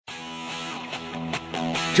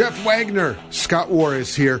Jeff Wagner, Scott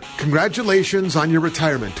Warris here. Congratulations on your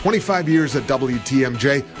retirement. 25 years at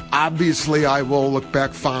WTMJ. Obviously, I will look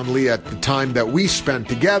back fondly at the time that we spent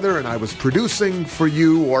together and I was producing for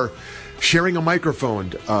you or sharing a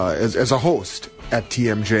microphone as a host at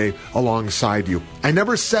TMJ alongside you. I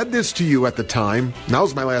never said this to you at the time.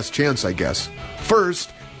 Now's my last chance, I guess.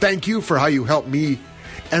 First, thank you for how you helped me.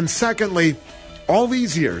 And secondly, all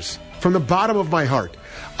these years, from the bottom of my heart,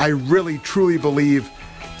 I really, truly believe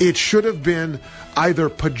it should have been either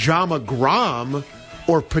Pajamagram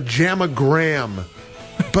or Pajamagram,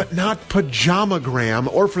 but not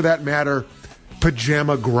Pajamagram, or for that matter,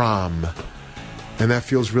 Pajamagram. And that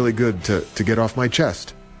feels really good to get off my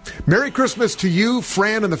chest. Merry Christmas to you,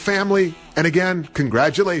 Fran, and the family. And again,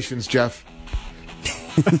 congratulations, Jeff.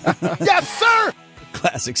 Yes, sir!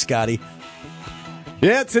 Classic Scotty.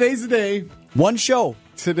 Yeah, today's the day. One show.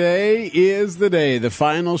 Today is the day, the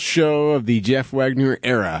final show of the Jeff Wagner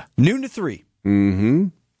era. Noon to 3. Mm-hmm.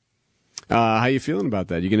 How you feeling about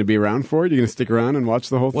that? You going to be around for it? You going to stick around and watch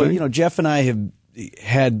the whole thing? Well, you know, Jeff and I have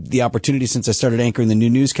had the opportunity since I started anchoring the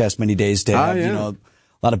new newscast many days to have, you know, a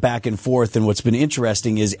lot of back and forth. And what's been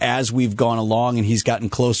interesting is as we've gone along and he's gotten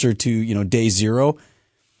closer to, you know, day zero,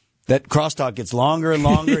 that crosstalk gets longer and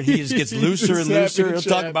longer, and he just gets looser and looser. He'll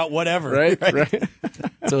talk about whatever. Right.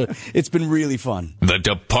 So it's been really fun. The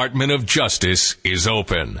Department of Justice is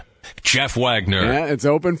open. Jeff Wagner. Yeah, it's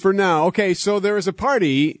open for now. Okay, so there was a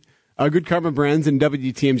party. Good Karma Brands and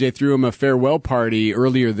WTMJ threw him a farewell party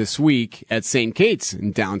earlier this week at St. Kate's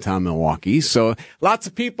in downtown Milwaukee. So lots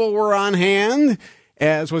of people were on hand,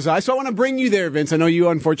 as was I. So I want to bring you there, Vince. I know you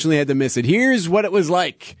unfortunately had to miss it. Here's what it was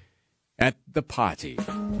like at the party.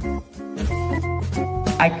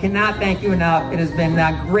 I cannot thank you enough. It has been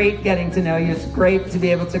great getting to know you. It's great to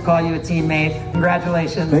be able to call you a teammate.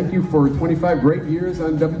 Congratulations. Thank you for 25 great years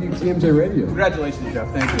on WTMJ Radio. Congratulations, Jeff.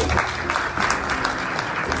 Thank you.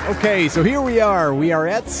 Okay, so here we are. We are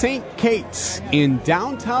at St. Kate's in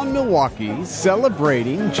downtown Milwaukee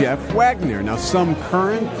celebrating Jeff Wagner. Now, some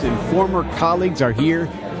current and former colleagues are here.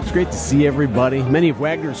 It's great to see everybody. Many of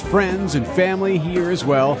Wagner's friends and family here as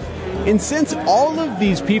well. And since all of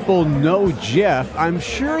these people know Jeff, I'm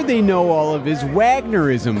sure they know all of his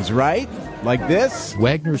Wagnerisms, right? Like this?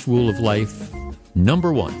 Wagner's rule of life,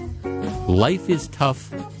 number 1. Life is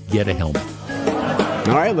tough, get a helmet.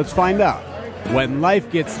 All right, let's find out. When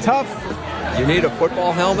life gets tough... You need a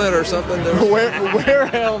football helmet or something? Wear a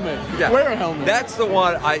helmet. Yeah. Wear a helmet. That's the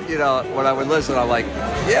one, when I would listen, I'm like,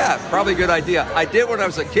 yeah, probably a good idea. I did when I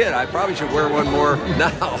was a kid. I probably should wear one more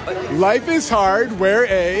now. Life is hard. Wear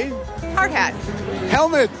a... hard hat.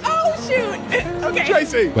 Helmet. Oh, shoot. Okay.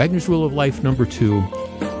 Tracy. Wagner's rule of life, number 2.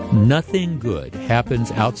 Nothing good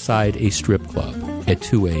happens outside a strip club at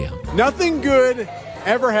 2 a.m. Nothing good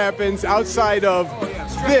ever happens outside of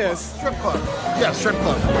this. Strip club. Yeah, strip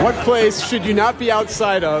club. What place should you not be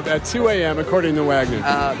outside of at 2 a.m. according to Wagner?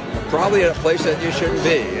 Probably at a place that you shouldn't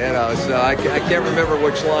be. So I can't remember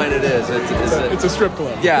which line it is. It's a strip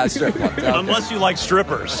club. Yeah, a strip club. Unless you like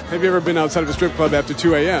strippers. Have you ever been outside of a strip club after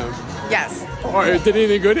 2 a.m.? Yes. Or did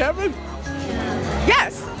anything good happen?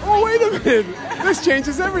 Yes. Oh, wait a minute. This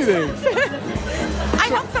changes everything. I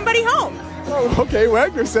helped somebody home. Oh, okay.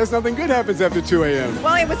 Wagner says nothing good happens after 2 a.m.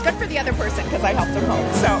 Well, it was good for the other person because I helped him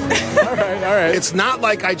home. So. All right. It's not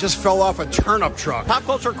like I just fell off a turnip truck. Pop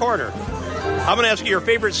Culture Corner. I'm going to ask you your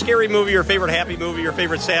favorite scary movie, your favorite happy movie, your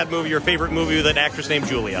favorite sad movie, your favorite movie with an actress named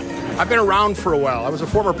Julia. I've been around for a while. I was a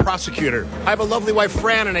former prosecutor. I have a lovely wife,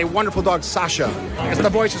 Fran, and a wonderful dog, Sasha. I guess the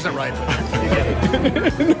voice isn't right.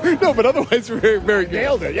 No, but otherwise very, very good.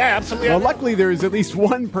 Nailed it. Yeah, absolutely. Well, luckily there's at least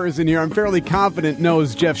one person here I'm fairly confident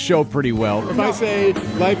knows Jeff's show pretty well. If I say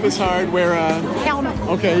life is hard, wear a... helmet.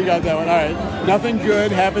 Okay, you got that one. All right. Nothing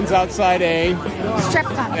good happens outside a... strip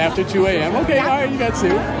club. After 2 a.m. Okay, Yep. all right, you got 2.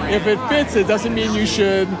 If it fits, it doesn't mean you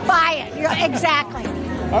should... buy it. Exactly.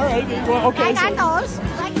 All right. Well, okay. I got those.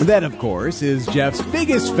 That, of course, is Jeff's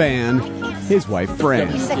biggest fan, his wife, Fran.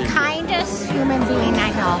 He's the kindest human being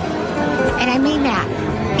I know. And I mean that.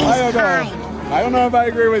 He's kind. I don't know if I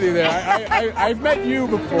agree with you there. I've met you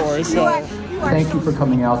before, so... Thank you for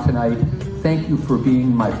coming out tonight. Thank you for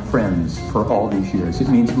being my friends for all these years. It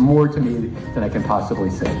means more to me than I can possibly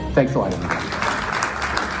say. Thanks a lot,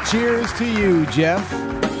 everybody. Cheers to you, Jeff.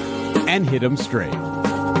 And hit 'em straight.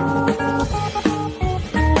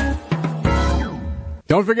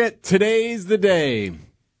 Don't forget, today's the day.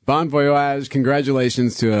 Bon voyage.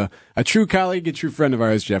 Congratulations to a true colleague, a true friend of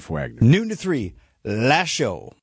ours, Jeff Wagner. Noon to 3. Last show.